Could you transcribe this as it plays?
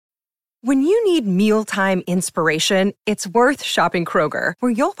When you need mealtime inspiration, it's worth shopping Kroger,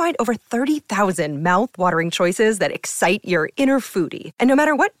 where you'll find over 30,000 mouth-watering choices that excite your inner foodie. And no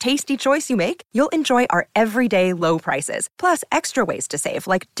matter what tasty choice you make, you'll enjoy our everyday low prices, plus extra ways to save,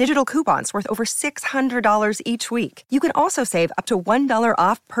 like digital coupons worth over $600 each week. You can also save up to $1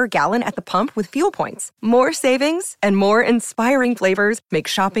 off per gallon at the pump with fuel points. More savings and more inspiring flavors make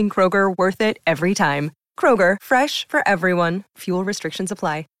shopping Kroger worth it every time. Kroger, fresh for everyone. Fuel restrictions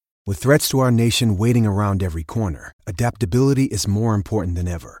apply. With threats to our nation waiting around every corner, adaptability is more important than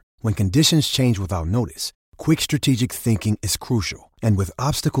ever. When conditions change without notice, quick strategic thinking is crucial. And with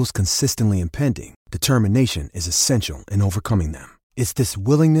obstacles consistently impending, determination is essential in overcoming them. It's this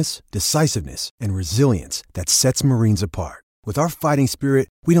willingness, decisiveness, and resilience that sets Marines apart. With our fighting spirit,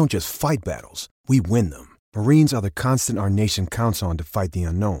 we don't just fight battles, we win them. Marines are the constant our nation counts on to fight the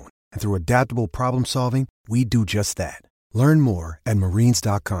unknown. And through adaptable problem solving, we do just that. Learn more at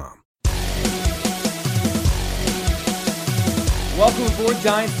marines.com. Welcome aboard,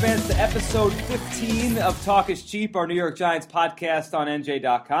 Giants fans, to episode 15 of Talk is Cheap, our New York Giants podcast on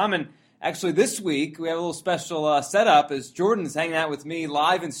NJ.com. And actually this week, we have a little special setup as Jordan's hanging out with me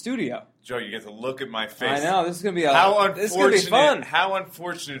live in studio. Joe, you get to look at my face. I know, this is going to be fun. How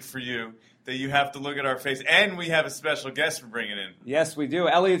unfortunate for you that you have to look at our face, and we have a special guest we're bringing in. Yes, we do.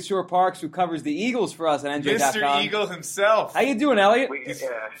 Elliot Shore-Parks, who covers the Eagles for us at NJ.com. Mr. Eagle himself. How you doing, Elliot? He's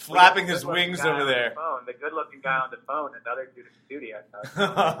flapping his wings over there. The good-looking guy on the phone, another dude in the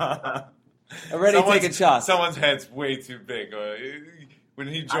studio. Already taking shots. Someone's head's way too big. When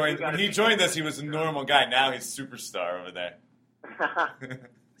he joined us, he was a normal guy. Now he's superstar over there.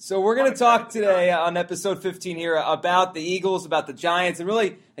 So we're going to talk today on episode 15 here about the Eagles, about the Giants, and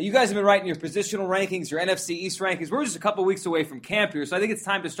really, you guys have been writing your positional rankings, your NFC East rankings. We're just a couple weeks away from camp here, so I think it's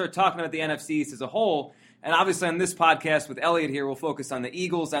time to start talking about the NFC East as a whole. And obviously on this podcast with Elliot here, we'll focus on the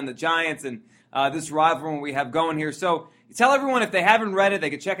Eagles and the Giants and this rivalry we have going here. So tell everyone, if they haven't read it, they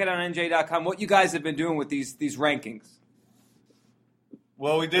can check it out on NJ.com, what you guys have been doing with these rankings.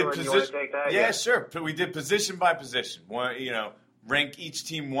 Well, we did position. Yeah, sure. We did position by position. Rank each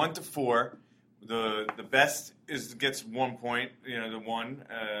team 1 to 4. The best gets 1 point. The one.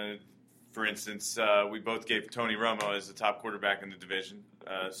 For instance, we both gave Tony Romo as the top quarterback in the division.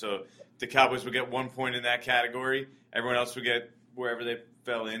 So the Cowboys would get 1 point in that category. Everyone else would get wherever they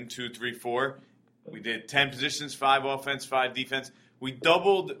fell in, 2, 3, 4. We did 10 positions, 5 offense, 5 defense. We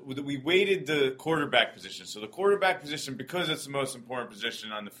weighted the quarterback position. So the quarterback position, because it's the most important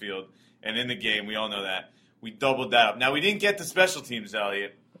position on the field and in the game, we all know that. We doubled that up. Now, we didn't get the special teams,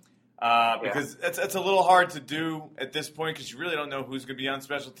 Elliot, because that's a little hard to do at this point because you really don't know who's going to be on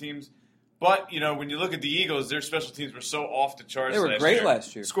special teams. But, when you look at the Eagles, their special teams were so off the charts. They were great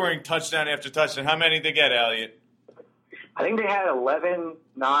last year. Scoring touchdown after touchdown. How many did they get, Elliot? I think they had 11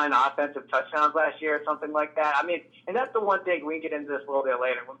 non-offensive touchdowns last year or something like that. I mean, and that's the one thing, we can get into this a little bit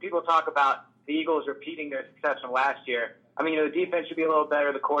later. When people talk about the Eagles repeating their success from last year, I mean, the defense should be a little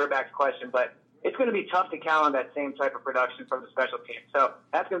better, the quarterback's question, but it's going to be tough to count on that same type of production from the special teams. So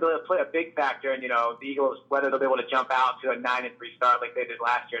that's going to play a big factor in, the Eagles, whether they'll be able to jump out to a 9-3 start like they did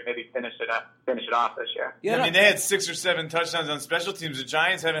last year and maybe finish it off this year. Yeah, I mean, they had 6 or 7 touchdowns on special teams. The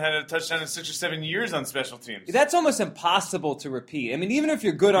Giants haven't had a touchdown in 6 or 7 years on special teams. That's almost impossible to repeat. I mean, even if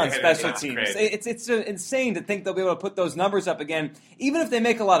you're good on special teams, it's insane to think they'll be able to put those numbers up again, even if they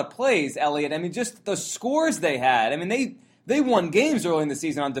make a lot of plays, Elliot. I mean, just the scores they had. I mean, They won games early in the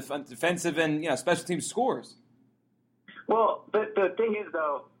season on defensive and special team scores. Well, the thing is,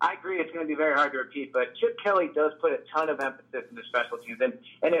 though, I agree it's going to be very hard to repeat, but Chip Kelly does put a ton of emphasis in the special teams,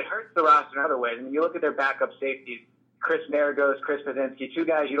 and it hurts the roster in other ways. I mean, you look at their backup safeties, Chris Maragos, Chris Pazinski, 2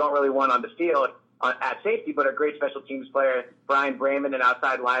 guys you don't really want on the field at safety, but are great special teams players. Brian Brayman, an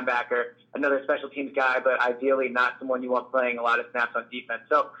outside linebacker, another special teams guy, but ideally not someone you want playing a lot of snaps on defense.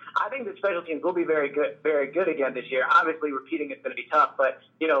 So I think the special teams will be very good again this year. Obviously, repeating it's going to be tough, but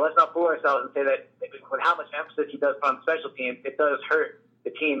let's not fool ourselves and say that with how much emphasis he does put on special teams, it does hurt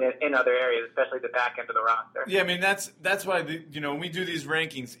the team in other areas, especially the back end of the roster. Yeah, I mean that's why when we do these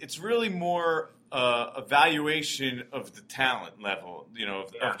rankings, it's really more evaluation of the talent level,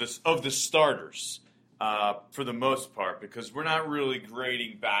 of the starters. For the most part, because we're not really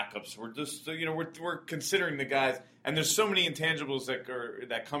grading backups. We're just, we're considering the guys, and there's so many intangibles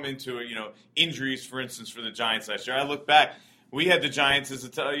that come into it. Injuries, for instance, for the Giants last year. I look back, we had the Giants as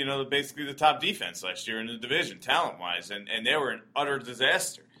basically the top defense last year in the division, talent-wise, and they were an utter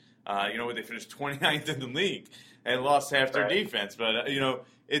disaster. They finished 29th in the league and lost half their defense. But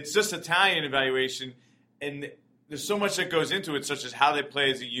it's just Italian evaluation, and there's so much that goes into it, such as how they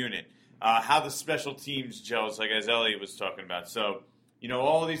play as a unit. How the special teams gels, like as Elliot was talking about. So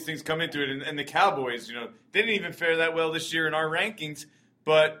all these things come into it. And the Cowboys, they didn't even fare that well this year in our rankings.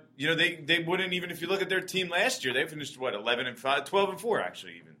 But, they wouldn't even, if you look at their team last year, they finished, 11-5, 12-4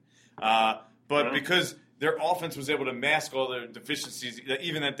 actually even. But because their offense was able to mask all their deficiencies,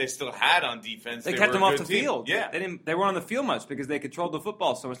 even that they still had on defense. They kept them off the team. field. Yeah. They weren't on the field much because they controlled the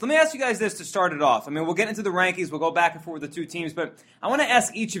football so much. Let me ask you guys this to start it off. I mean, we'll get into the rankings. We'll go back and forth with the two teams. But I want to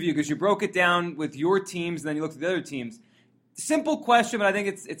ask each of you, because you broke it down with your teams and then you looked at the other teams. Simple question, but I think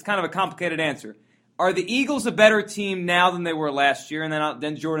it's kind of a complicated answer. Are the Eagles a better team now than they were last year? And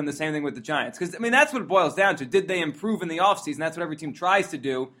then Jordan, the same thing with the Giants. Because, that's what it boils down to. Did they improve in the offseason? That's what every team tries to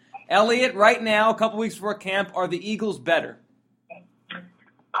do. Elliot, right now, a couple weeks before camp, are the Eagles better?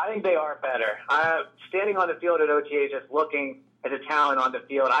 I think they are better. Standing on the field at OTA, just looking at the talent on the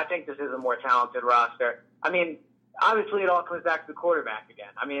field, I think this is a more talented roster. I mean, obviously, it all comes back to the quarterback again.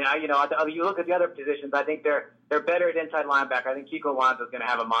 I mean, you look at the other positions. I think they're better at inside linebacker. I think Kiko Alonso is going to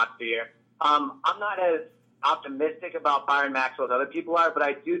have a monster year. I'm not as optimistic about Byron Maxwell as other people are, but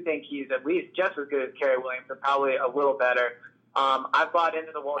I do think he's at least just as good as Kerry Williams, and probably a little better. I've bought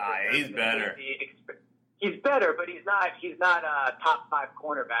into the Walter. He's better. He's better, but he's not a top 5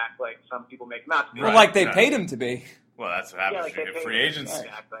 cornerback like some people make him out to be. Well, like they paid him to be. Well, that's what happens in free agency.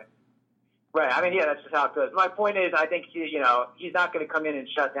 Exactly. Right. I mean, yeah, that's just how it goes. My point is, I think he's not going to come in and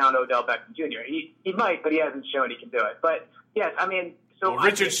shut down Odell Beckham Jr. He might, but he hasn't shown he can do it. But yes, I mean,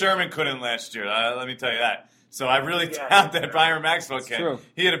 Richard Sherman couldn't last year. Let me tell you that. So I really doubt that Byron Maxwell can. True.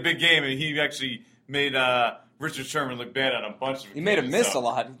 He had a big game, and he actually made Richard Sherman look bad on a bunch of. He made him miss a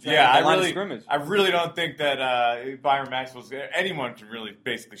lot. I really don't think that Byron Maxwell's anyone can really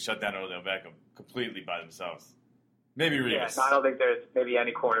basically shut down Odell Beckham completely by themselves. Maybe Revis. Yeah, I don't think there's maybe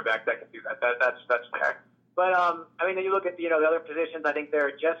any quarterback that can do that. That's fair. But I mean, then you look at the other positions. I think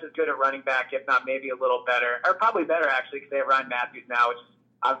they're just as good at running back, if not maybe a little better, or probably better actually, because they have Ryan Matthews now, which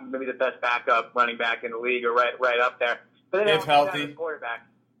is maybe the best backup running back in the league, or right up there. But then if healthy, quarterback.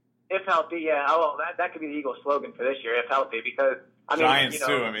 If healthy, yeah. Oh, well, that could be the Eagles' slogan for this year. If healthy, because Giants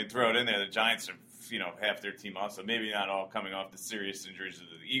too. I mean, throw it in there. The Giants are half their team also. Maybe not all coming off the serious injuries of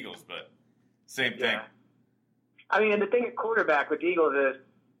the Eagles, but same thing. Yeah. I mean, and the thing at quarterback with the Eagles is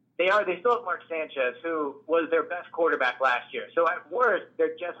they still have Mark Sanchez, who was their best quarterback last year. So at worst,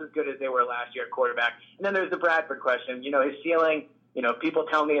 they're just as good as they were last year at quarterback. And then there's the Bradford question. His ceiling. People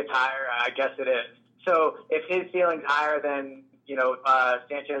tell me it's higher. I guess it is. So if his ceiling's higher than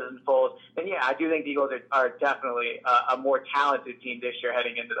Sanchez and Foles, then yeah, I do think the Eagles are definitely a more talented team this year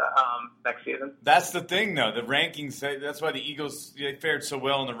heading into the next season. That's the thing, though. The rankings. That's why the Eagles fared so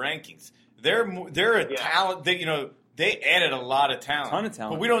well in the rankings. They're a talent. They added a lot of talent. Ton of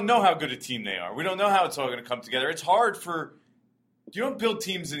talent. But we don't know how good a team they are. We don't know how it's all going to come together. It's hard you don't build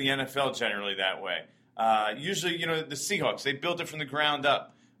teams in the NFL generally that way. Usually, the Seahawks, they built it from the ground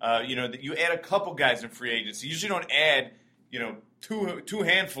up. You add a couple guys in free agency. You usually don't add, two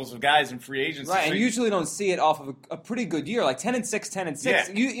handfuls of guys in free agency. Right, and usually don't see it off of a pretty good year, like 10-6, 10-6.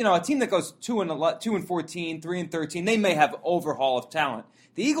 Yeah. A team that goes 2-14, 3-13, they may have overhaul of talent.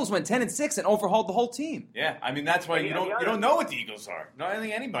 The Eagles went 10-6 and overhauled the whole team. Yeah, I mean that's why you don't know what the Eagles are. No, I don't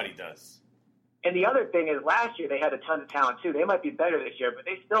think anybody does. And the other thing is, last year they had a ton of talent too. They might be better this year, but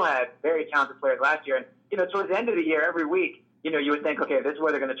they still had very talented players last year. And towards the end of the year, every week, you would think, okay, this is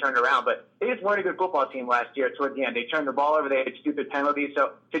where they're going to turn it around. But they just weren't a good football team last year. Towards the end, they turned the ball over. They had stupid penalties.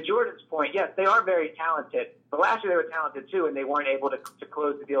 So to Jordan's point, yes, they are very talented. But last year they were talented too, and they weren't able to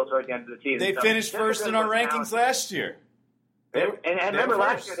close the deal towards the end of the season. They finished first in our rankings last year. And remember,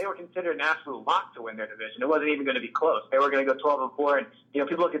 last year they were considered an absolute lock to win their division. It wasn't even going to be close. They were going to go 12-4, and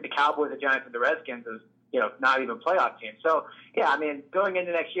people look at the Cowboys, the Giants, and the Redskins as not even playoff teams. So yeah, I mean, going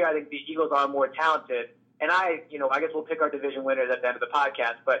into next year, I think the Eagles are more talented. And I guess we'll pick our division winners at the end of the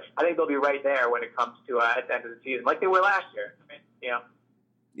podcast, but I think they'll be right there when it comes to at the end of the season, like they were last year.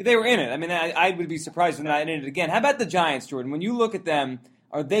 They were in it. I mean, I would be surprised if they're not in it again. How about the Giants, Jordan? When you look at them,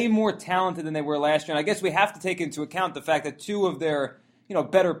 are they more talented than they were last year? And I guess we have to take into account the fact that two of their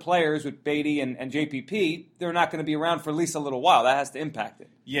better players with Beatty and JPP, they're not going to be around for at least a little while. That has to impact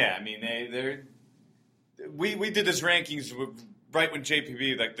it. Yeah, I mean, we did this rankings right when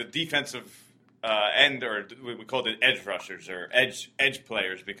JPP, like the defensive end, or we called it edge rushers or edge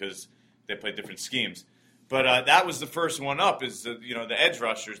players because they play different schemes. But that was the first one up is the edge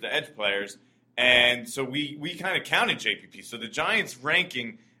rushers, the edge players. And so we kind of counted JPP. So the Giants'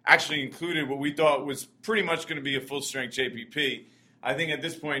 ranking actually included what we thought was pretty much going to be a full-strength JPP. I think at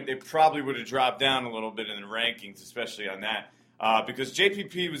this point they probably would have dropped down a little bit in the rankings, especially on that, because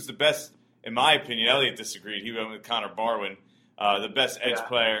JPP was the best, in my opinion. Elliot disagreed. He went with Connor Barwin, the best edge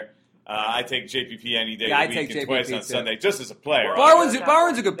player. I take JPP any day Yeah, of the week and twice on Sunday, just as a player. Barwin's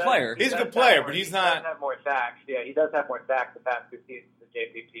a good player. He's a good player, but he's not. He does have more sacks. Yeah, he does have more sacks the past 2 seasons than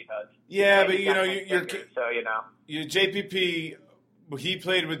JPP does. Yeah, but your JPP. He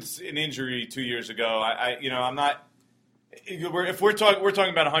played with an injury 2 years ago. I'm not. If we're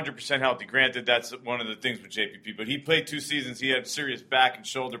talking about 100% healthy. Granted, that's one of the things with JPP. But he played 2 seasons. He had serious back and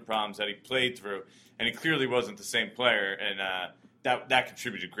shoulder problems that he played through, and he clearly wasn't the same player. And that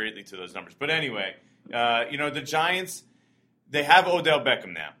contributed greatly to those numbers. But anyway, the Giants, they have Odell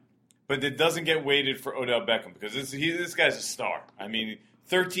Beckham now, but it doesn't get weighted for Odell Beckham because this guy's a star. I mean,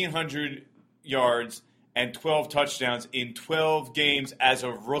 1,300 yards and 12 touchdowns in 12 games as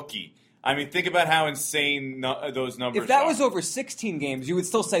a rookie. I mean, think about how insane those numbers are. If that was over 16 games, you would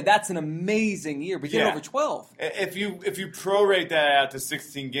still say that's an amazing year, but he did over 12. If you prorate that out to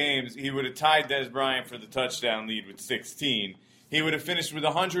 16 games, he would have tied Des Bryant for the touchdown lead with 16. He would have finished with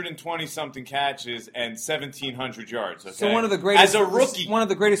 120-something catches and 1,700 yards. Okay? So one of the greatest, as a rookie, one of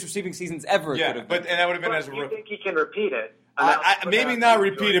the greatest receiving seasons ever. Yeah, and that would have been as a rookie. You think he can repeat it? Maybe not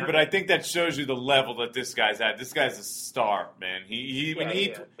repeat it, but I think that shows you the level that this guy's at. This guy's a star, man.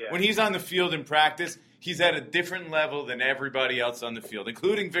 When he's on the field in practice, he's at a different level than everybody else on the field,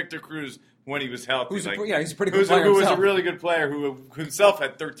 including Victor Cruz when he was healthy. He's a pretty good player. Who was a really good player who himself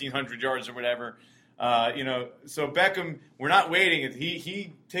had 1,300 yards or whatever. So Beckham, we're not waiting.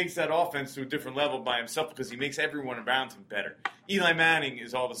 He takes that offense to a different level by himself because he makes everyone around him better. Eli Manning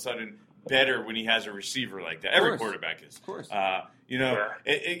is all of a sudden better when he has a receiver like that. Every quarterback is. Of course.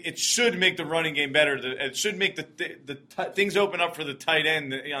 It should make the running game better. It should make the things open up for the tight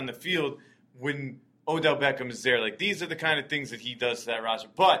end on the field when Odell Beckham is there. Like, these are the kind of things that he does to that roster.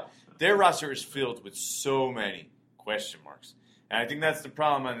 But their roster is filled with so many question marks. And I think that's the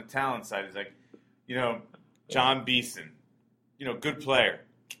problem on the talent side is like, John Beeson, good player.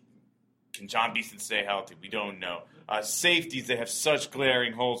 Can John Beeson stay healthy? We don't know. Safeties, they have such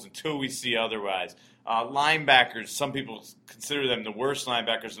glaring holes until we see otherwise. Linebackers, some people consider them the worst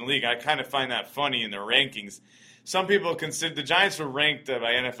linebackers in the league. I kind of find that funny in their rankings. Some people consider the Giants were ranked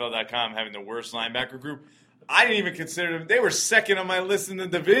by NFL.com having the worst linebacker group. I didn't even consider them. They were second on my list in the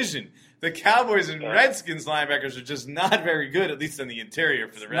division. The Cowboys and Redskins linebackers are just not very good, at least on the interior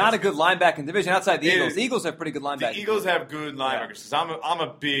for the Redskins. Not a good linebacking division outside the Eagles. The Eagles have pretty good linebackers. The Eagles have good linebackers. Yeah. I'm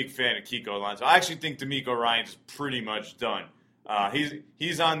a big fan of Kiko Alonso. I actually think DeMeco Ryans is pretty much done.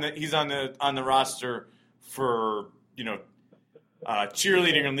 He's on the roster for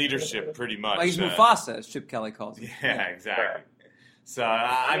cheerleading and leadership pretty much. Well, he's Mufasa, as Chip Kelly calls him. Yeah, exactly. So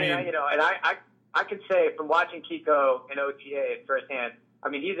I can say from watching Kiko in OTA firsthand. I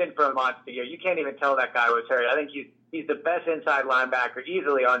mean, he's in for a monster year. You can't even tell that guy was hurt. I think he's the best inside linebacker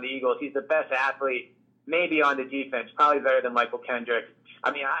easily on the Eagles. He's the best athlete maybe on the defense, probably better than Michael Kendrick.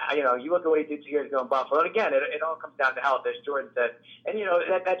 I mean, you look at what he did 2 years ago in Buffalo. And again, it all comes down to health, as Jordan said. And,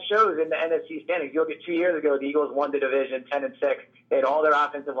 that shows in the NFC standings. You look at 2 years ago, the Eagles won the division 10-6. They had all their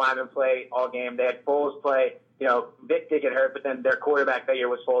offensive linemen play all game. They had Foles play. Vic did get hurt, but then their quarterback that year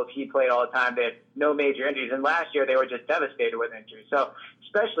was Foles. He played all the time. They had no major injuries. And last year, they were just devastated with injuries. So,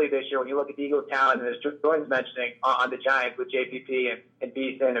 especially this year, when you look at the Eagles' talent, and as Jordan's mentioning on the Giants with JPP and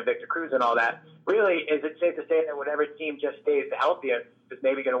Beeson and Victor Cruz and all that, really, is it safe to say that whatever team just stays the healthiest is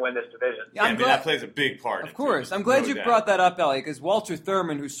maybe going to win this division? Yeah, that plays a big part. Of course. I'm glad you brought that up, Elliot, because Walter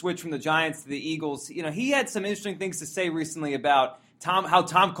Thurman, who switched from the Giants to the Eagles, he had some interesting things to say recently about how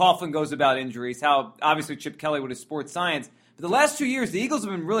Tom Coughlin goes about injuries, how obviously Chip Kelly with his sports science. But the last 2 years, the Eagles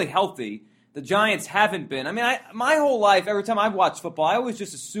have been really healthy. The Giants haven't been. I mean, my whole life, every time I've watched football, I always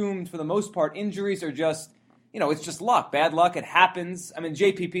just assumed, for the most part, injuries are just, it's just luck, bad luck. It happens. I mean,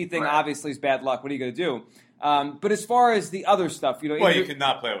 JPP thing obviously is bad luck. What are you going to do? But as far as the other stuff, you could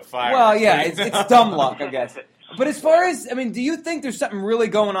not play with fire. Well, yeah, it's dumb luck, I guess. But as far as, do you think there's something really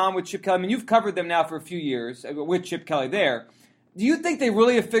going on with Chip Kelly? I mean, you've covered them now for a few years with Chip Kelly there. Do you think they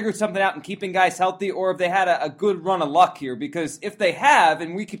really have figured something out in keeping guys healthy, or have they had a good run of luck here? Because if they have,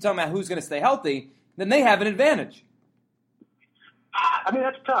 and we keep talking about who's going to stay healthy, then they have an advantage. I mean,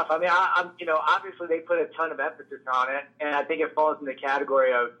 that's tough. I mean, obviously they put a ton of emphasis on it, and I think it falls in the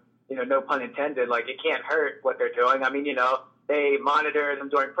category of, no pun intended, like it can't hurt what they're doing. I mean, they monitor them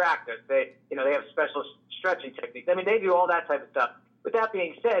during practice. They have special stretching techniques. I mean, they do all that type of stuff. With that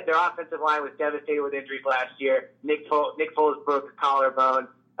being said, their offensive line was devastated with injuries last year. Nick Foles broke the collarbone.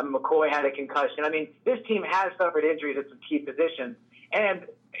 McCoy had a concussion. I mean, this team has suffered injuries at some key positions. And,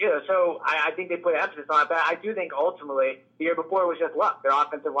 so I think they put emphasis on it. But I do think ultimately the year before it was just luck. Their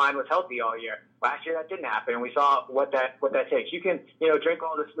offensive line was healthy all year. Last year that didn't happen, and we saw what that takes. You can, drink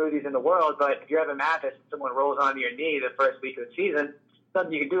all the smoothies in the world, but if you're Evan Mathis and someone rolls onto your knee the first week of the season,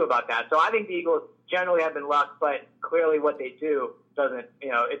 nothing you can do about that. So I think the Eagles generally have been luck, but clearly what they do doesn't,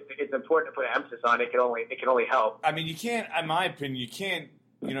 it's important to put an emphasis on. It can only help. I mean, you can't, in my opinion,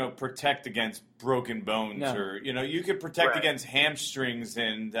 protect against broken bones or, you could protect against hamstrings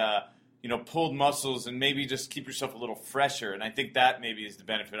and, pulled muscles and maybe just keep yourself a little fresher. And I think that maybe is the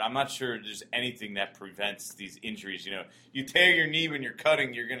benefit. I'm not sure there's anything that prevents these injuries. You tear your knee when you're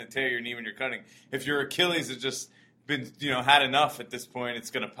cutting, you're going to tear your knee when you're cutting. If your Achilles has just been, had enough at this point,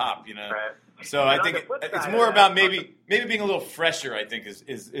 it's going to pop, Right. So I think it's more about maybe being a little fresher, I think,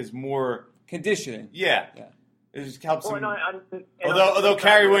 is more conditioning. Yeah. It just helps him. Although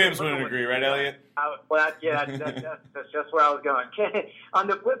Kerry Williams wouldn't agree, right, Elliot? That's just where I was going. On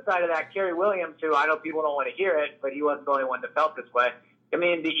the flip side of that, Kerry Williams, who I know people don't want to hear it, but he wasn't the only one that felt this way. I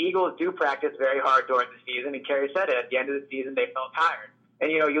mean, the Eagles do practice very hard during the season, and Kerry said it. At the end of the season, they felt tired.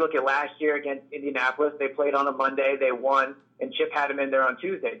 And, you look at last year against Indianapolis, they played on a Monday, they won, and Chip had them in there on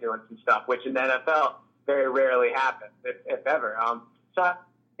Tuesday doing some stuff, which in the NFL very rarely happens, if ever. So I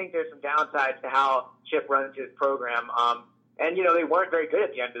think there's some downsides to how Chip runs his program. And, they weren't very good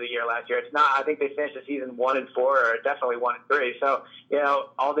at the end of the year last year. It's not, I think they finished the season 1-4 or definitely 1-3. So,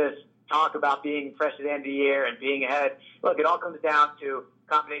 all this talk about being fresh at the end of the year and being ahead, look, it all comes down to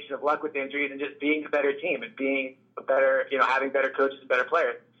a combination of luck with injuries and just being a better team and being a better, having better coaches and better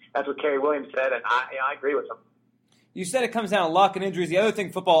players. That's what Kerry Williams said, and I agree with him. You said it comes down to luck and injuries. The other thing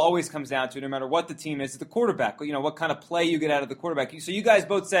football always comes down to, no matter what the team is the quarterback. What kind of play you get out of the quarterback. So you guys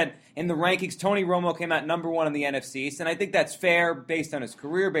both said in the rankings, Tony Romo came out number 1 in the NFC East, and I think that's fair based on his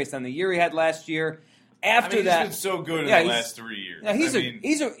career, based on the year he had last year. He's been so good in the last 3 years. Yeah,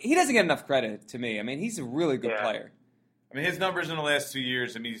 he doesn't get enough credit to me. I mean, he's a really good player. I mean, his numbers in the last 2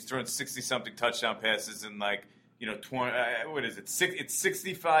 years. I mean, he's thrown 60-something touchdown passes and 20. What is it? It's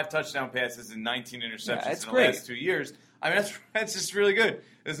 65 touchdown passes and 19 interceptions in the last 2 years. I mean, that's just really good.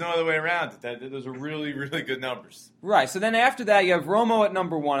 There's no other way around it. Those are really, really good numbers. Right. So then after that, you have Romo at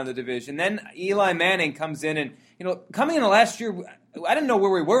number 1 in the division. Then Eli Manning comes in, and coming in the last year, I didn't know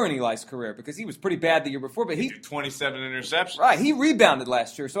where we were in Eli's career because he was pretty bad the year before. But he 27 interceptions. Right. He rebounded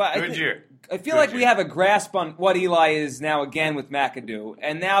last year. So good year. I feel like we have a grasp on what Eli is now again with McAdoo,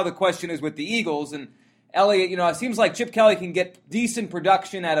 and now the question is with the Eagles and. Elliott, it seems like Chip Kelly can get decent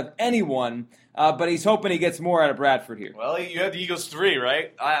production out of anyone, but he's hoping he gets more out of Bradford here. Well, you had the Eagles 3,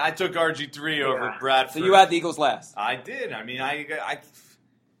 right? I took RG3 over Bradford. So you had the Eagles last. I did. I mean, I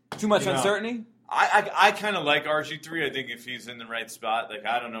too much uncertainty? I kind of like RG3. I think if he's in the right spot,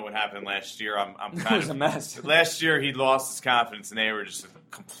 I don't know what happened last year. I'm kind it was a mess. Last year he lost his confidence, and they were just a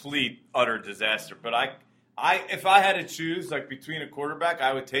complete, utter disaster. But if I had to choose between a quarterback,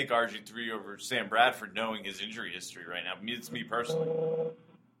 I would take RG3 over Sam Bradford, knowing his injury history right now. It's me personally.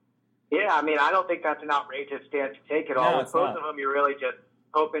 Yeah, I mean, I don't think that's an outrageous stance to take at all. No, With both of them, you're really just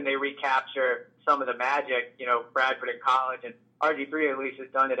hoping they recapture some of the magic. Bradford in college, and RG3 at least has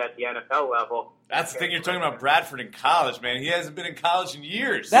done it at the NFL level. That's the thing, you're talking about Bradford in college, man. He hasn't been in college in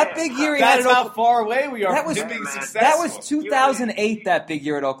years. That big year he had That's how far away we are from being successful. That was 2008, that big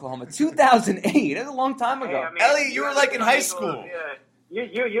year at Oklahoma. 2008. That was a long time ago. Hey, I mean, Elliot, you were in high school. Yeah.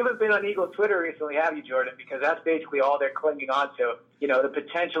 You haven't been on Eagles Twitter recently, have you, Jordan? Because that's basically all they're clinging on to. The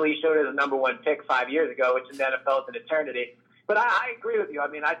potential he showed as a number 1 pick 5 years ago, which in the NFL is an eternity. But I agree with you. I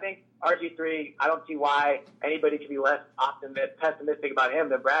mean, I think RG3, I don't see why anybody could be less pessimistic about him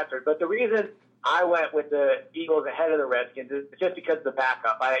than Bradford. But the reason I went with the Eagles ahead of the Redskins is just because of the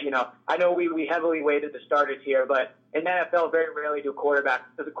backup. I know we heavily weighted the starters here, but in the NFL, very rarely does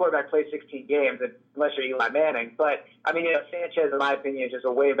a quarterback play 16 games unless you're Eli Manning. But, I mean, Sanchez, in my opinion, is just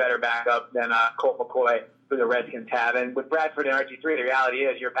a way better backup than Colt McCoy, who the Redskins have. And with Bradford and RG3, the reality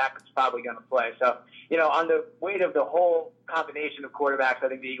is your backup's probably going to play. So, on the weight of the whole combination of quarterbacks, I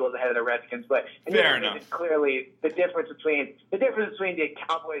think the Eagles ahead of the Redskins. But fair enough. Clearly, the difference between the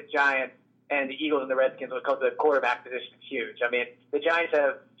Cowboys, Giants, and the Eagles and the Redskins when it comes to the quarterback position is huge. I mean, the Giants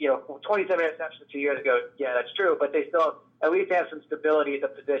have, 27 interceptions 2 years ago. Yeah, that's true, but they still at least have some stability at the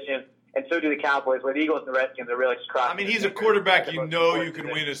position, and so do the Cowboys, where the Eagles and the Redskins are really just crossing. I mean, he's a quarterback you can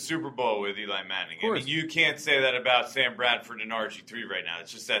win a Super Bowl with, Eli Manning. I mean, you can't say that about Sam Bradford and RG3 right now.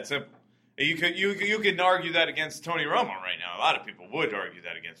 It's just that simple. You can argue that against Tony Romo right now. A lot of people would argue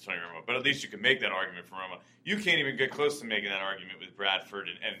that against Tony Romo, but at least you can make that argument for Romo. You can't even get close to making that argument with Bradford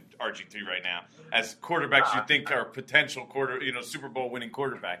and RG3 right now as quarterbacks you think are potential Super Bowl winning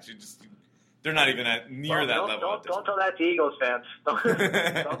quarterbacks. They're not even near that level. Don't tell that to Eagles fans. Don't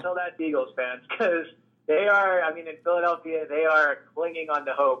tell that to Eagles fans because they are. I mean, in Philadelphia, they are clinging on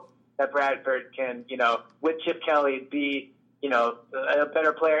to hope that Bradford can, with Chip Kelly, be. A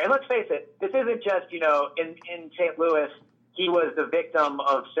better player. And let's face it, this isn't just, in St. Louis, he was the victim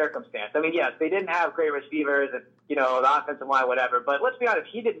of circumstance. I mean, yes, they didn't have great receivers and, the offensive line, whatever. But let's be honest,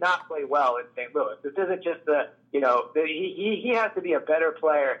 he did not play well in St. Louis. This isn't just he has to be a better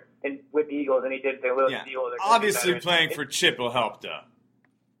player with the Eagles than he did in St. Louis. Yeah. The Eagles Obviously, playing for Chip will help, though.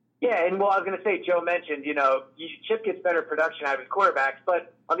 Yeah, and I was going to say, Joe mentioned, Chip gets better production out of his quarterbacks,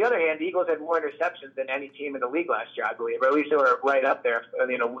 but on the other hand, the Eagles had more interceptions than any team in the league last year, I believe, or at least they were right up there,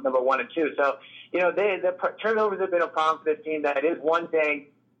 number 1 and 2. So, the turnovers have been a problem for this team. That is one thing.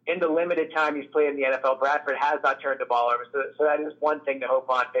 In the limited time he's played in the NFL, Bradford has not turned the ball over. So that is one thing to hope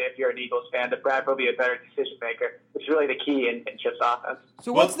on if you're an Eagles fan, that Bradford will be a better decision maker, which is really the key in Chip's offense.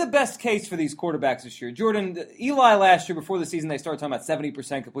 So what's the best case for these quarterbacks this year? Jordan, Eli last year, before the season, they started talking about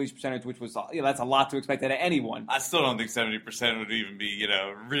 70% completion percentage, which was that's a lot to expect out of anyone. I still don't think 70% would even be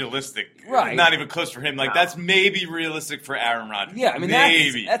realistic. Right. Not even close for him. Like, that's maybe realistic for Aaron Rodgers. Yeah, I mean,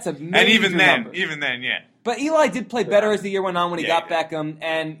 maybe. that's a major and even number. then, yeah. But Eli did play better as the year went on when he got he Beckham.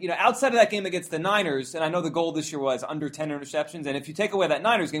 And, outside of that game against the Niners, and I know the goal this year was under 10 interceptions, and if you take away that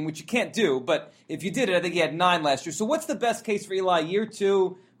Niners game, which you can't do, but if you did it, I think he had 9 last year. So what's the best case for Eli year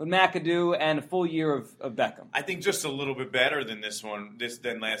 2 with McAdoo and a full year of Beckham? I think just a little bit better than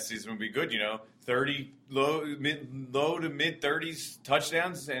than last season would be good, 30 low to mid 30s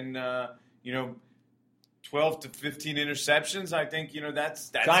touchdowns and 12 to 15 interceptions. I think, that's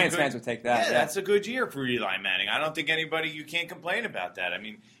Giants fans would take that. Yeah, that's a good year for Eli Manning. I don't think you can't complain about that. I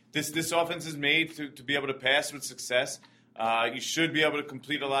mean, this offense is made to be able to pass with success. You should be able to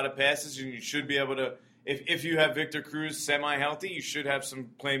complete a lot of passes, and you should be able to, if you have Victor Cruz semi-healthy, you should have some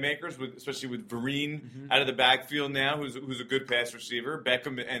playmakers, especially with Vereen out of the backfield now, who's a good pass receiver.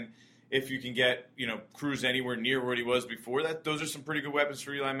 Beckham, and if you can get, Cruz anywhere near where he was before that, those are some pretty good weapons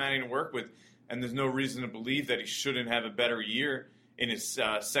for Eli Manning to work with. And there's no reason to believe that he shouldn't have a better year in his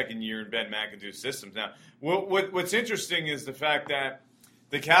second year in Ben McAdoo's systems. Now, what's interesting is the fact that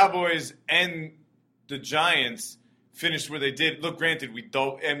the Cowboys and the Giants finished where they did. Look, granted, we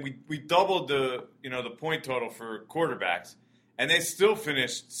doubled the the point total for quarterbacks, and they still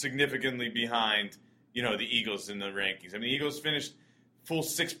finished significantly behind the Eagles in the rankings. I mean, the Eagles finished full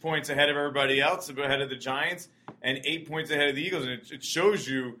 6 points ahead of everybody else, ahead of the Giants, and 8 points ahead of the Eagles, and it shows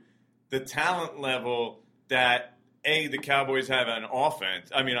you the talent level that the Cowboys have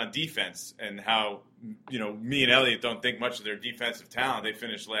on defense, and how me and Elliot don't think much of their defensive talent. They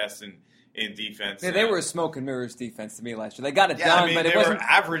finished last in defense. Yeah, they were a smoke and mirrors defense to me last year. They got it done, I mean, but they it wasn't were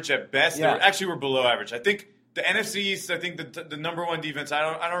average at best. Yeah. They were below average. I think the NFC East. I think the number one defense. I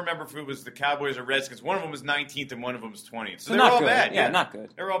don't remember if it was the Cowboys or Redskins. One of them was 19th and one of them was 20th. So they were not all good. bad. Yeah, not good.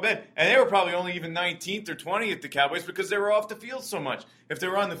 They were all bad, and they were probably only even 19th or 20th, the Cowboys, because they were off the field so much. If they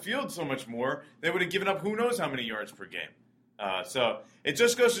were on the field so much more, they would have given up who knows how many yards per game. So it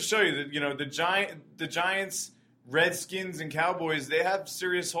just goes to show you that the Giants, Redskins, and Cowboys, they have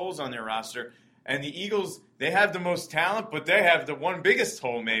serious holes on their roster. And the Eagles, they have the most talent, but they have the one biggest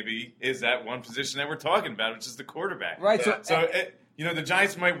hole, maybe, is that one position that we're talking about, which is the quarterback. Right. So the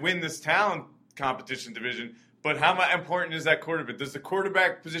Giants might win this talent competition division, but how important is that quarterback? Does the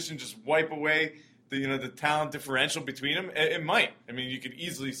quarterback position just wipe away the talent differential between them? It might. I mean, you could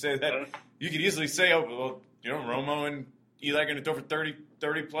easily say that. You could easily say, Romo and Eli are going to throw for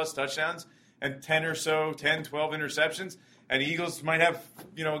 30-plus touchdowns and 10, 12 interceptions, and the Eagles might have,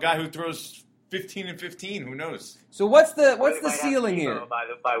 a guy who throws 15 and 15. Who knows? So what's the ceiling here?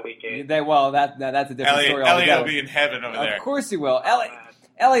 By week 8. That's a different story. Elliot will be in heaven over there. Of course he will.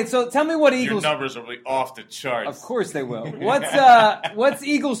 Elliot, so tell me what Eagles. Your numbers will be off the charts. Of course they will. What's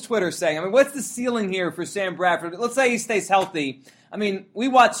Eagles Twitter saying? I mean, what's the ceiling here for Sam Bradford? Let's say he stays healthy. I mean, we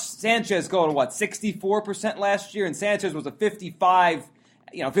watched Sanchez go to 64% last year, and Sanchez was a 55,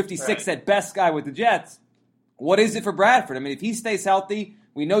 56 at best guy with the Jets. What is it for Bradford? I mean, if he stays healthy,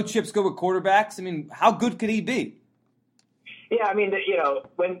 we know Chip's good with quarterbacks. I mean, how good could he be? Yeah, I mean,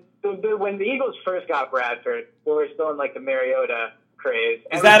 when the Eagles first got Bradford, we were still in the Mariota craze.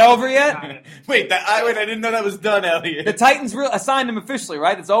 Is that over yet? Wait, I didn't know that was done, Elliot. The Titans assigned him officially,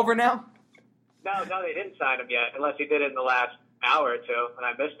 right? It's over now? No, they didn't sign him yet, unless he did it in the last hour or two, and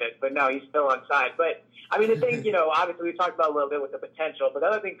I missed it. But no, he's still unsigned. But, I mean, the thing, obviously we talked about a little bit with the potential, but the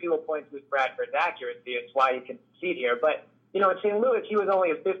other thing people point to is Bradford's accuracy. It's why he can succeed here. But, in St. Louis, he was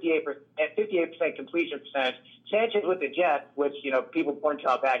only at 58% completion percentage. Sanchez with the Jets, which, people point to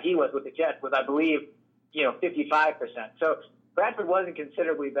how bad he was with the Jets, was, I believe, 55%. So Bradford wasn't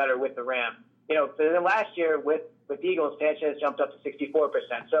considerably better with the Rams. So then last year with the Eagles, Sanchez jumped up to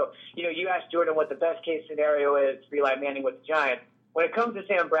 64%. So, you asked Jordan what the best case scenario is for Eli Manning with the Giants. When it comes to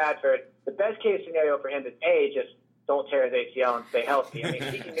Sam Bradford, the best case scenario for him is just don't tear his ACL and stay healthy. I mean,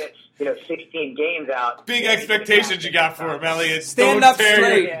 he can get 16 games out. Big expectations you got for him, Elliot. Stand up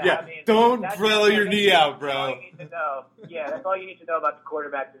straight. Don't blow your knee out, bro. That's all you need to know. Yeah, that's all you need to know about the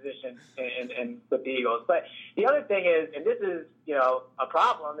quarterback position and with the Eagles. But the other thing is, and this is a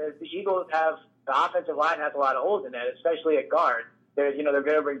problem, is the Eagles have the offensive line has a lot of holes in it, especially at guard. They're going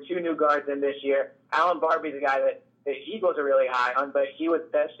to bring 2 new guards in this year. Alan Barbie's a guy that the Eagles are really high on, but he was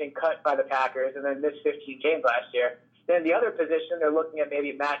benched and cut by the Packers and then missed 15 games last year. Then the other position, they're looking at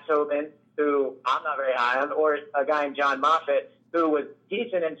maybe Matt Tobin, who I'm not very high on, or a guy named John Moffitt, who was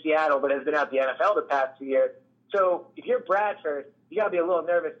decent in Seattle but has been out the NFL the past 2 years. So if you're Bradford, you got to be a little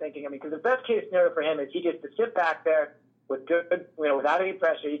nervous thinking, because the best case scenario for him is he gets to sit back there with good, without any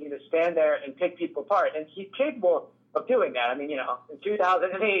pressure. He can just stand there and pick people apart. And he's capable of doing that. In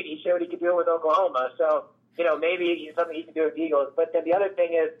 2008, he showed he could do it with Oklahoma. So, maybe it's something he can do with the Eagles. But then the other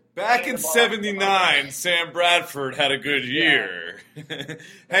thing is, back in '79, Sam Bradford had a good year. Yeah.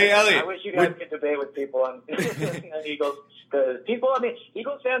 Hey, Elliot. I wish you guys could debate with people on Eagles. Because people,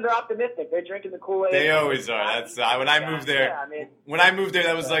 Eagles fans are optimistic. They're drinking the Kool-Aid. They always are. That's when I moved there. When I moved there,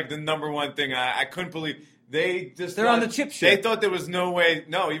 that was like the number one thing. I couldn't believe. They're on the chip shit. They thought there was no way.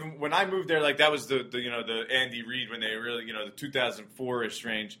 No, even when I moved there, like that was the Andy Reid when they really the 2004-ish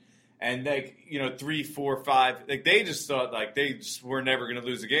range, and 3, 4, 5. Like they just thought they just were never going to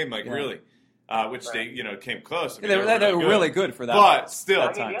lose a game. Really, which they came close. They were really good for that. But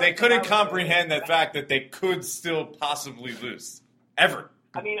still, they couldn't comprehend the fact that they could still possibly lose ever.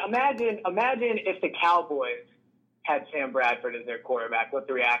 Imagine if the Cowboys had Sam Bradford as their quarterback, what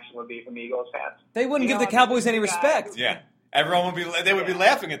the reaction would be from Eagles fans. They wouldn't give the Cowboys any respect. Yeah. Everyone would be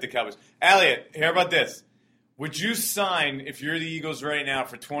laughing at the Cowboys. Elliot, hear about this. Would you sign, if you're the Eagles right now,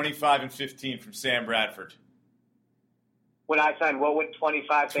 for 25 and 15 from Sam Bradford? Would I sign what would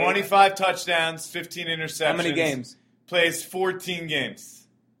 25 say? 25 touchdowns, 15 interceptions. How many games? Plays 14 games.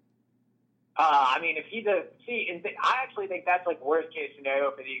 If he's I actually think that's worst case scenario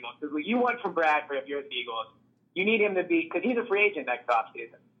for the Eagles. Because what you want from Bradford if you're the Eagles, you need him to be, because he's a free agent next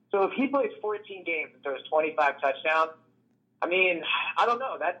offseason. So if he plays 14 games and throws 25 touchdowns, I don't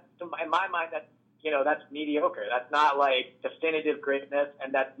know. That's, in my mind, that's mediocre. That's not definitive greatness,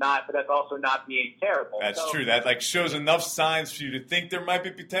 and but that's also not being terrible. That's true. That shows enough signs for you to think there might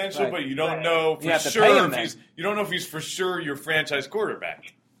be potential, right. but you don't know for sure you don't know if he's for sure your franchise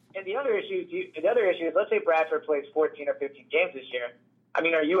quarterback. And the other issue is, let's say Bradford plays 14 or 15 games this year.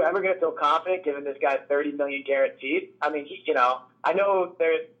 Are you ever going to feel confident given this guy's $30 million guaranteed? I know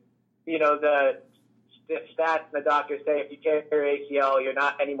there's, the stats and the doctors say if you tear your ACL, you're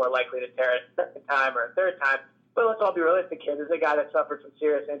not any more likely to tear it a second time or a third time. But let's all be realistic here. This is a guy that suffered from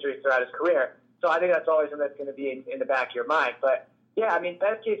serious injuries throughout his career. So I think that's always something that's going to be in the back of your mind. But, yeah,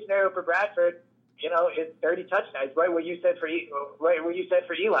 best case scenario for Bradford, is 30 touchdowns, right what you said for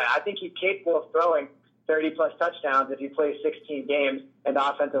Eli. I think he's capable of throwing 30-plus touchdowns if he plays 16 games and the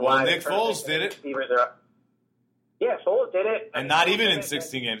offensive line. Well, Nick Foles did it. Yeah, Foles did it. And not even in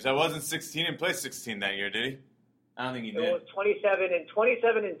 16 games. That wasn't 16 and played 16 that year, did he? I don't think he did. It was 27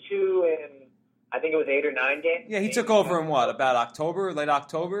 and 2 in, I think it was 8 or 9 games. Yeah, he took over in what, about October, late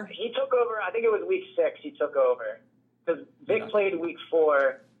October? He took over, I think it was week 6 he took over. Because Vic played week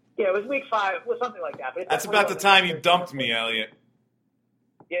 4. Yeah, it was week 5, it was something like that. But that's about the time you dumped me, Elliot.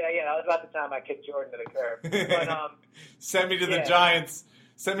 Yeah, that was about the time I kicked Jordan to the curb. But, send me to the Giants.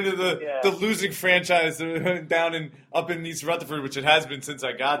 Send me to the losing franchise up in East Rutherford, which it has been since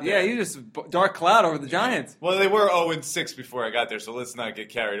I got there. Yeah, you just dark cloud over the Giants. Well, they were 0-6 before I got there, so let's not get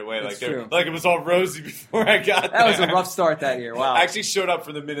carried away. That's true. Like it was all rosy before I got there. That was a rough start that year. Wow. I actually showed up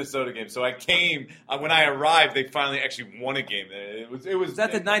for the Minnesota game, so I came when I arrived. They finally actually won a game. It was. Was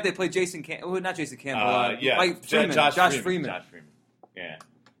that the night they played Jason Campbell? Not Jason Campbell. Josh Freeman. Yeah.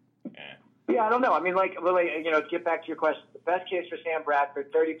 Yeah, I don't know. To get back to your question, the best case for Sam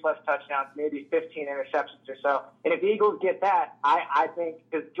Bradford, 30-plus touchdowns, maybe 15 interceptions or so. And if the Eagles get that, I think,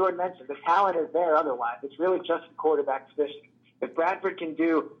 as Jordan mentioned, the talent is there otherwise. It's really just the quarterback position. If Bradford can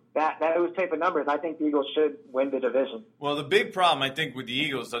do those type of numbers, I think the Eagles should win the division. Well, the big problem, I think, with the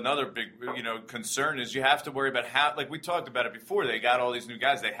Eagles, another big concern is you have to worry about how, like we talked about it before, they got all these new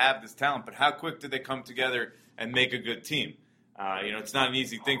guys, they have this talent, but how quick do they come together and make a good team? It's not an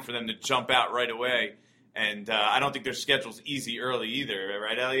easy thing for them to jump out right away, and I don't think their schedule's easy early either,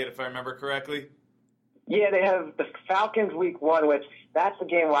 right, Elliot, if I remember correctly? Yeah, they have the Falcons week 1, which that's the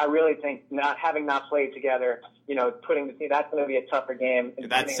game where I really think not played together, putting the team, that's going to be a tougher game.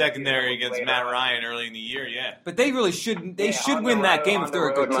 That secondary against Matt Ryan early in the year, yeah. But they really should win that game if they're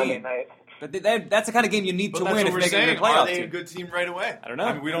a good team. But that's the kind of game you need to win if we're they're going to saying. be a playoff Are they team. a good team right away? I don't know.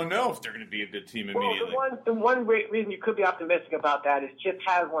 I mean, we don't know if they're going to be a good team immediately. Well, the one great reason you could be optimistic about that is Chip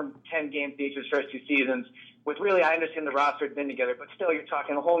has won 10 games each of his first 2 seasons. With really, I understand the roster has been together, but still, you're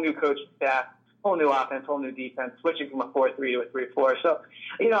talking a whole new coaching staff, whole new offense, whole new defense, switching from a 4-3 to a 3-4. So,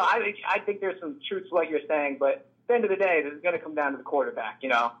 I think there's some truth to what you're saying, but at the end of the day, this is going to come down to the quarterback.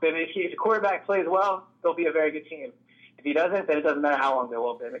 If the quarterback plays well, they'll be a very good team. If he doesn't, then it doesn't matter how long they'll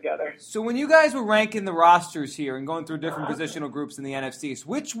all been together. So when you guys were ranking the rosters here and going through different positional groups in the NFC, so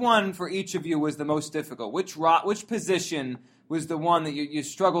which one for each of you was the most difficult? Which position was the one that you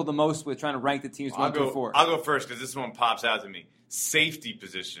struggled the most with trying to rank the teams 1 through 4? I'll go first because this one pops out to me. Safety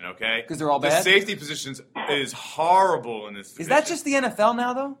position, okay? Because they're all bad? The safety positions is horrible in this division. Is that just the NFL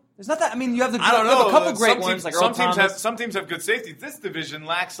now, though? There's not that. I mean, you have I don't know. a couple great ones like Earl Thomas. Some teams have good safety. This division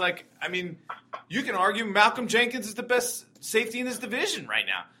lacks, you can argue Malcolm Jenkins is the best safety in this division right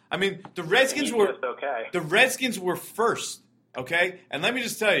now. I mean, the Redskins were first, okay? And let me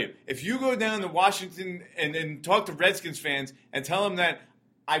just tell you, if you go down to Washington and talk to Redskins fans and tell them that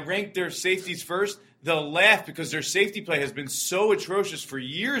I ranked their safeties first, they'll laugh because their safety play has been so atrocious for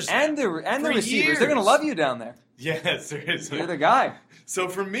years. And the receivers. Years. They're going to love you down there. Yes, seriously. You're the guy. So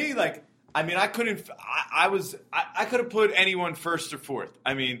for me, I couldn't. I could have put anyone first or fourth.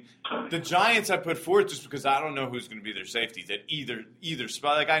 I mean, the Giants I put fourth just because I don't know who's going to be their safeties at either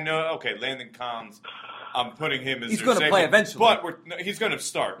spot. I know, okay, Landon Collins, I'm putting him as he's their going to safety, play eventually, but he's going to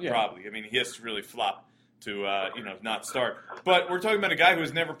start probably. I mean, he has to really flop to not start. But we're talking about a guy who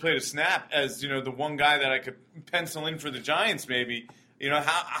has never played a snap as the one guy that I could pencil in for the Giants. Maybe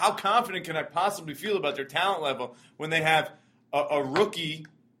how confident can I possibly feel about their talent level when they have a rookie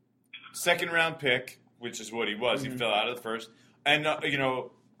second-round pick, which is what he was. Mm-hmm. He fell out of the first. And, I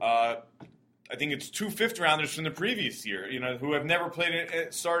think it's 2 fifth-rounders from the previous year, who have never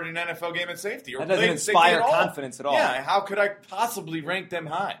started an NFL game at safety. Or that doesn't inspire confidence at all. Yeah, how could I possibly rank them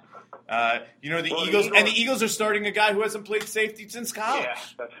high? The Eagles are starting a guy who hasn't played safety since college. Yeah,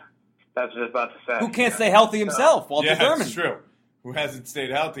 that's just about to say. Who can't stay healthy himself, Walter Thurman. That's true. Who hasn't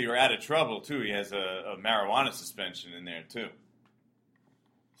stayed healthy or out of trouble, too. He has a marijuana suspension in there, too.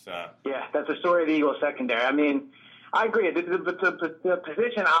 So. Yeah, that's the story of the Eagles secondary. I mean, I agree. The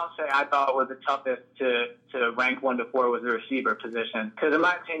position I'll say I thought was the toughest to rank 1 to 4 was the receiver position. Because in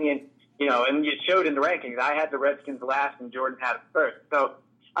my opinion, and it showed in the rankings, I had the Redskins last and Jordan had it first. So,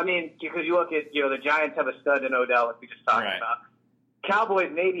 I mean, because you look at, the Giants have a stud in Odell, like we just talked about. Cowboys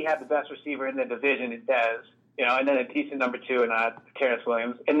maybe have the best receiver in the division in Dez, and then a decent number 2 in Terrence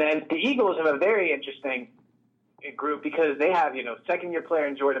Williams. And then the Eagles have a very interesting group because they have, second-year player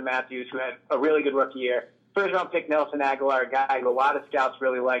in Jordan Matthews who had a really good rookie year. First-round pick Nelson Aguilar, a guy who a lot of scouts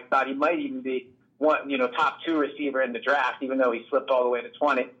really liked, thought he might even be one, top 2 receiver in the draft, even though he slipped all the way to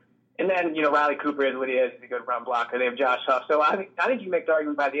 20. And then, Riley Cooper is what he is. He's a good run blocker. They have Josh Huff. So I think you can make the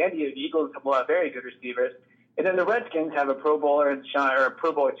argument by the end of the year, the Eagles will have very good receivers. And then the Redskins have a Pro Bowler, or a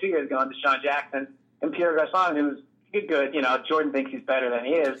Pro Bowler 2 years ago, Deshaun Jackson, and Pierre Garçon, who's good. Jordan thinks he's better than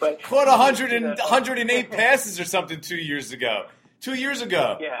he is. But caught 108 passes or something 2 years ago. 2 years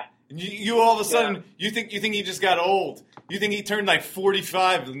ago. Yeah. You all of a sudden you think he just got old. You think he turned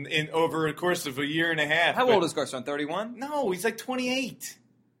 45 in over a course of a year and a half. How old is Garçon? 31? No, he's 28.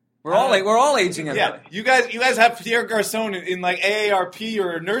 We're all aging in yeah, you guys have Pierre Garçon in AARP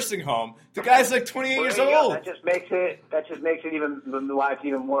or a nursing home. The guy's 28 years old. That just makes it even why it's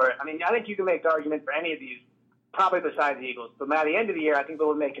even more. I mean, I think you can make the argument for any of these, probably besides the Eagles. But at the end of the year, I think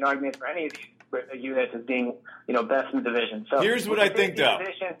they'll make an argument for any of these units as being, best in the division. So here's what I think, though.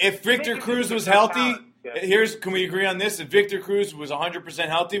 If Victor Cruz was healthy, can we agree on this? If Victor Cruz was 100%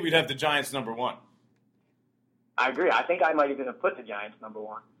 healthy, we'd have the Giants number 1. I agree. I think I might even have put the Giants number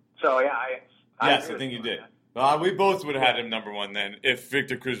 1. So, yeah, I think you did. Well, we both would have had him number 1 then if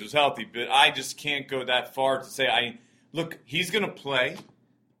Victor Cruz was healthy. But I just can't go that far to say, look, he's going to play.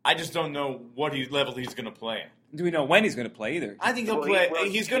 I just don't know what level he's going to play at. Do we know when he's going to play either? I think he'll play.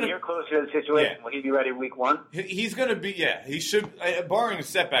 He's going to. You're closer to the situation. Yeah. Will he be ready week 1? He's going to be. Yeah, he should. Barring a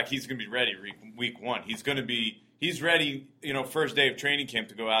setback, he's going to be ready week 1. He's going to be. He's ready. First day of training camp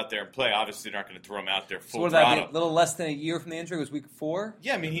to go out there and play. Obviously, they're not going to throw him out there full. So what throttle. that be? A little less than a year from the injury? It was week 4.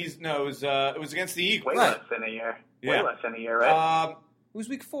 Yeah, I mean it was against the Eagles. Way less than a year. Way less than a year, right? It was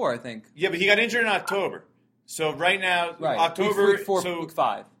week 4, I think. Yeah, but he got injured in October. So right now, October. Week 4, week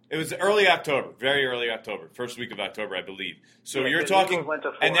 5. It was early October, very early October, first week of October, I believe. So you're talking,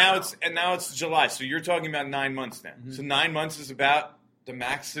 and now it's July. So you're talking about 9 months now. Mm-hmm. So 9 months is about the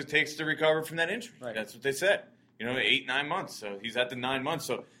max it takes to recover from that injury. Right. That's what they said. 8-9 months. So he's at the 9 months.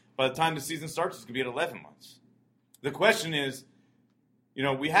 So by the time the season starts, it's going to be at 11 months. The question is,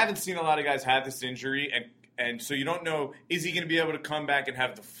 we haven't seen a lot of guys have this injury, and so you don't know, is he going to be able to come back and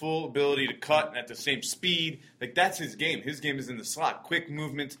have the full ability to cut and at the same speed? Like, that's his game. His game is in the slot. Quick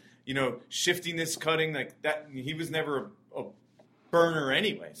movement, shiftiness, cutting, like that. He was never a burner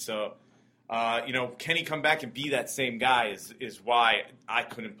anyway. So, can he come back and be that same guy is why I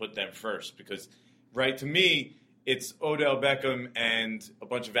couldn't put them first. Because, right, to me, it's Odell Beckham and a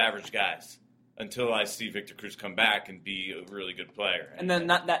bunch of average guys until I see Victor Cruz come back and be a really good player. And then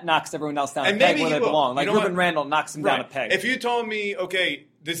that knocks everyone else down a peg where they belong. Like Ruben Randall knocks him down a peg. If you told me, okay,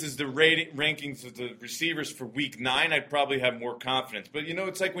 this is the rankings of the receivers for Week 9, I'd probably have more confidence. But,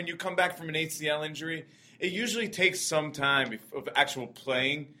 it's like when you come back from an ACL injury, it usually takes some time of actual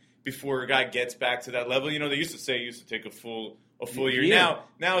playing before a guy gets back to that level. They used to say it used to take a full year. Now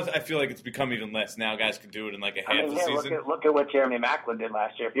I feel like it's become even less. Now guys can do it in like a half a season. Look at what Jeremy Maclin did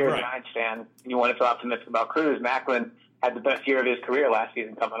last year. If you're a Giants fan and you want to feel optimistic about Cruz, Maclin had the best year of his career last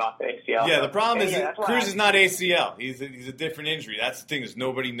season coming off the ACL. Yeah, the problem is that Cruz is not ACL. He's a different injury. That's the thing, is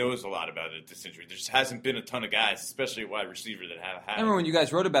nobody knows a lot about it, this injury. There just hasn't been a ton of guys, especially a wide receiver, that have had it. I remember when you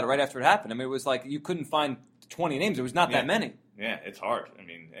guys wrote about it right after it happened. I mean, it was like you couldn't find 20 names. It was not that many. Yeah, it's hard. I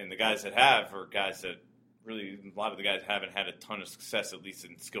mean, and the guys that have are guys that really, a lot of the guys haven't had a ton of success, at least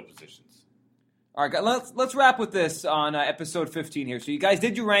in skill positions. All right, guys, let's wrap with this on episode 15 here. So you guys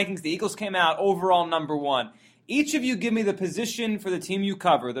did your rankings. The Eagles came out overall number 1. Each of you give me the position for the team you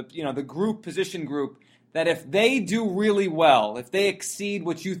cover, the position group, that if they do really well, if they exceed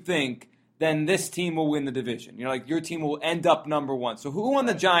what you think, then this team will win the division. Your team will end up number 1. So who on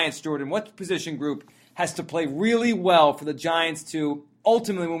the Giants, Jordan, what position group has to play really well for the Giants to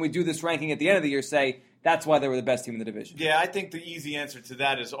ultimately, when we do this ranking at the end of the year, say, that's why they were the best team in the division? Yeah, I think the easy answer to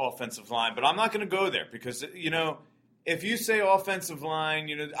that is offensive line, but I'm not going to go there because, if you say offensive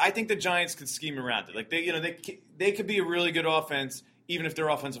line, I think the Giants could scheme around it. Like they could be a really good offense even if their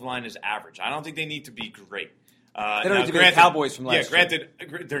offensive line is average. I don't think they need to be great. They don't need to be the Cowboys from last year. Yeah,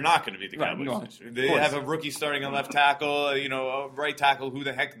 granted, they're not going to be the Cowboys. No, they have a rookie starting on left tackle, a right tackle, who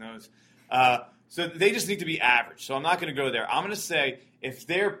the heck knows. So they just need to be average. So I'm not going to go there. I'm going to say if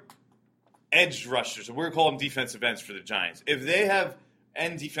they're edge rushers, we're going to call them defensive ends for the Giants. If they have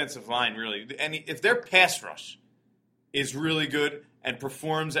end defensive line, really, and if their pass rush is really good and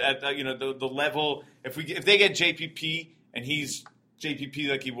performs at the level, if they get JPP and he's JPP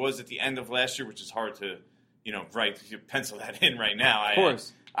like he was at the end of last year, which is hard to pencil that in right now. Of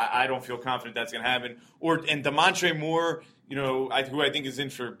course. I don't feel confident that's going to happen. And Demontre Moore, who I think is in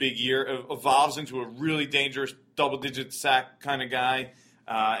for a big year, evolves into a really dangerous double-digit sack kind of guy.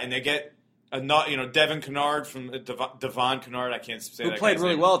 And they get Devin Kennard from Devon Kennard. I can't say that. Who played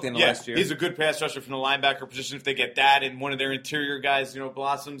really well at the end of last year. He's a good pass rusher from the linebacker position. If they get that and one of their interior guys,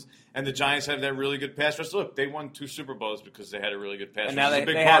 blossoms, and the Giants have that really good pass rush. Look, they won 2 Super Bowls because they had a really good pass rush. And now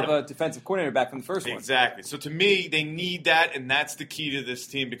they have a defensive coordinator back from the first one. Exactly. So to me, they need that, and that's the key to this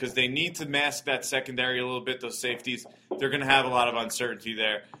team because they need to mask that secondary a little bit, those safeties. They're going to have a lot of uncertainty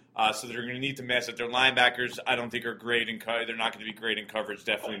there. So they're going to need to mask it. Their linebackers, I don't think, are great in coverage. They're not going to be great in coverage,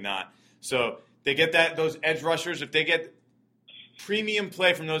 definitely not. So they get those edge rushers. If they get premium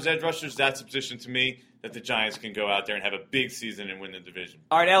play from those edge rushers, that's a position to me that the Giants can go out there and have a big season and win the division.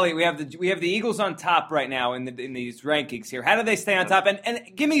 All right, Elliot, we have the Eagles on top right now in these rankings here. How do they stay on top? And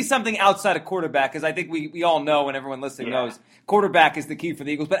give me something outside of quarterback, because I think we all know and everyone listening knows quarterback is the key for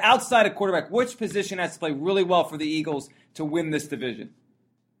the Eagles. But outside of quarterback, which position has to play really well for the Eagles to win this division?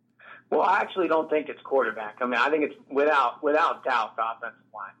 Well, I actually don't think it's quarterback. I mean, I think it's without doubt the offensive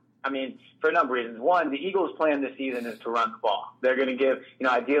line. I mean, for a number of reasons. One, the Eagles' plan this season is to run the ball. They're going to give,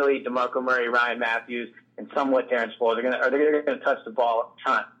 ideally DeMarco Murray, Ryan Matthews, and somewhat Terrence Fuller. They're going to touch the ball a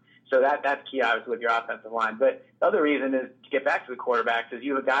ton. So that's key, obviously, with your offensive line. But the other reason is to get back to the quarterbacks is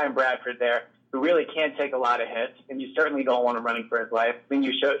you have a guy in Bradford there who really can't take a lot of hits, and you certainly don't want him running for his life. I mean,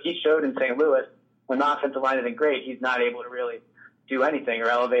 he showed in St. Louis when the offensive line isn't great, he's not able to really do anything or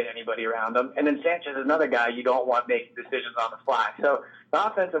elevate anybody around him. And then Sanchez is another guy you don't want making decisions on the fly. So the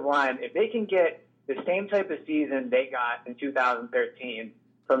offensive line, if they can get the same type of season they got in 2013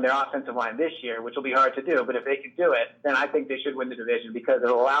 from their offensive line this year, which will be hard to do, but if they can do it, then I think they should win the division because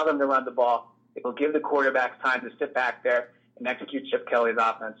it'll allow them to run the ball. It will give the quarterbacks time to sit back there and execute Chip Kelly's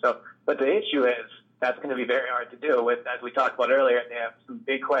offense. So, but the issue is that's going to be very hard to do with, as we talked about earlier, they have some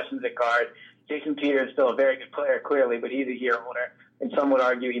big questions at guard. Jason Peters is still a very good player, clearly, but he's a year older. And some would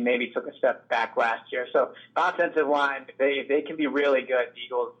argue he maybe took a step back last year. So the offensive line, if they can be really good, the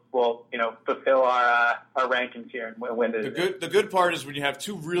Eagles will, fulfill our rankings here and win the good part is when you have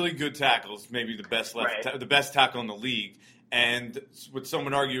 2 really good tackles, maybe the best the best tackle in the league, and would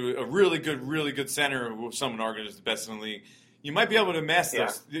someone argue a really good center, who someone argue is the best in the league. you might be able to mask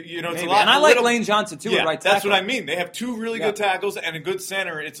those. You know, it's a lot. And I like Lane Johnson too at right tackle. That's what I mean. They have two really good tackles and a good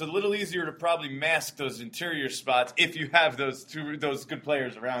center. It's a little easier to probably mask those interior spots if you have those good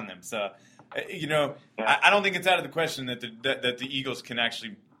players around them. So, you know, I don't think it's out of the question that the Eagles can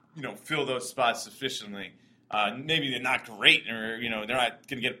actually, you know, fill those spots sufficiently. Maybe they're not great, or you know, they're not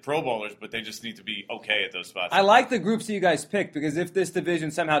going to get Pro Bowlers, but they just need to be okay at those spots. I like the groups that you guys picked because if this division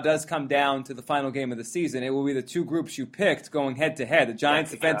somehow does come down to the final game of the season, it will be the two groups you picked going head to head: the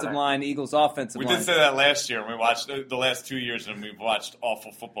Giants' defensive line, Eagles' offensive line. We did say that last year. We watched the last 2 years, and we've watched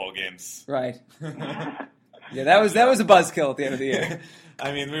awful football games. Right. Yeah, that was a buzzkill at the end of the year.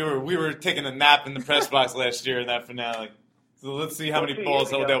 I mean, we were taking a nap in the press box last year in that finale. So let's see how many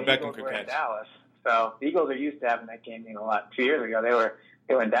balls Odell Beckham could catch. So the Eagles are used to having that game being a lot. 2 years ago, they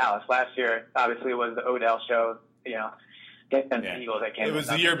were in Dallas. Last year, obviously, it was the Odell show. You know, against the Eagles. That came. It was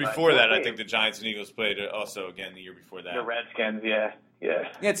the year before that. I think the Giants and Eagles played also again the year before that. The Redskins, yeah. Yeah,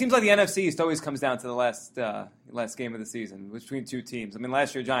 it seems like the NFC East always comes down to the last game of the season between two teams. I mean,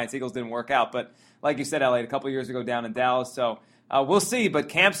 last year Giants Eagles didn't work out, but like you said, Elliot, a couple of years ago down in Dallas. So we'll see. But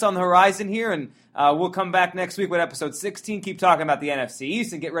camp's on the horizon here, and we'll come back next week with episode 16. Keep talking about the NFC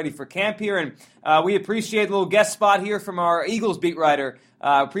East and get ready for camp here. And we appreciate a little guest spot here from our Eagles beat writer.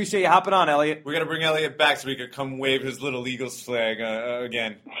 Appreciate you hopping on, Elliot. We're going to bring Elliot back so we could come wave his little Eagles flag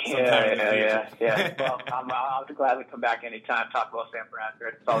again. Yeah. Well, I'll gladly come back anytime, talk about Sam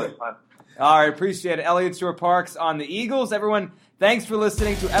Bradford. It's always fun. All right, appreciate it. Elliot Stewart-Parks on the Eagles. Everyone, thanks for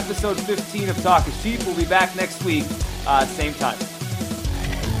listening to episode 15 of Talk is Cheap. We'll be back next week, same time.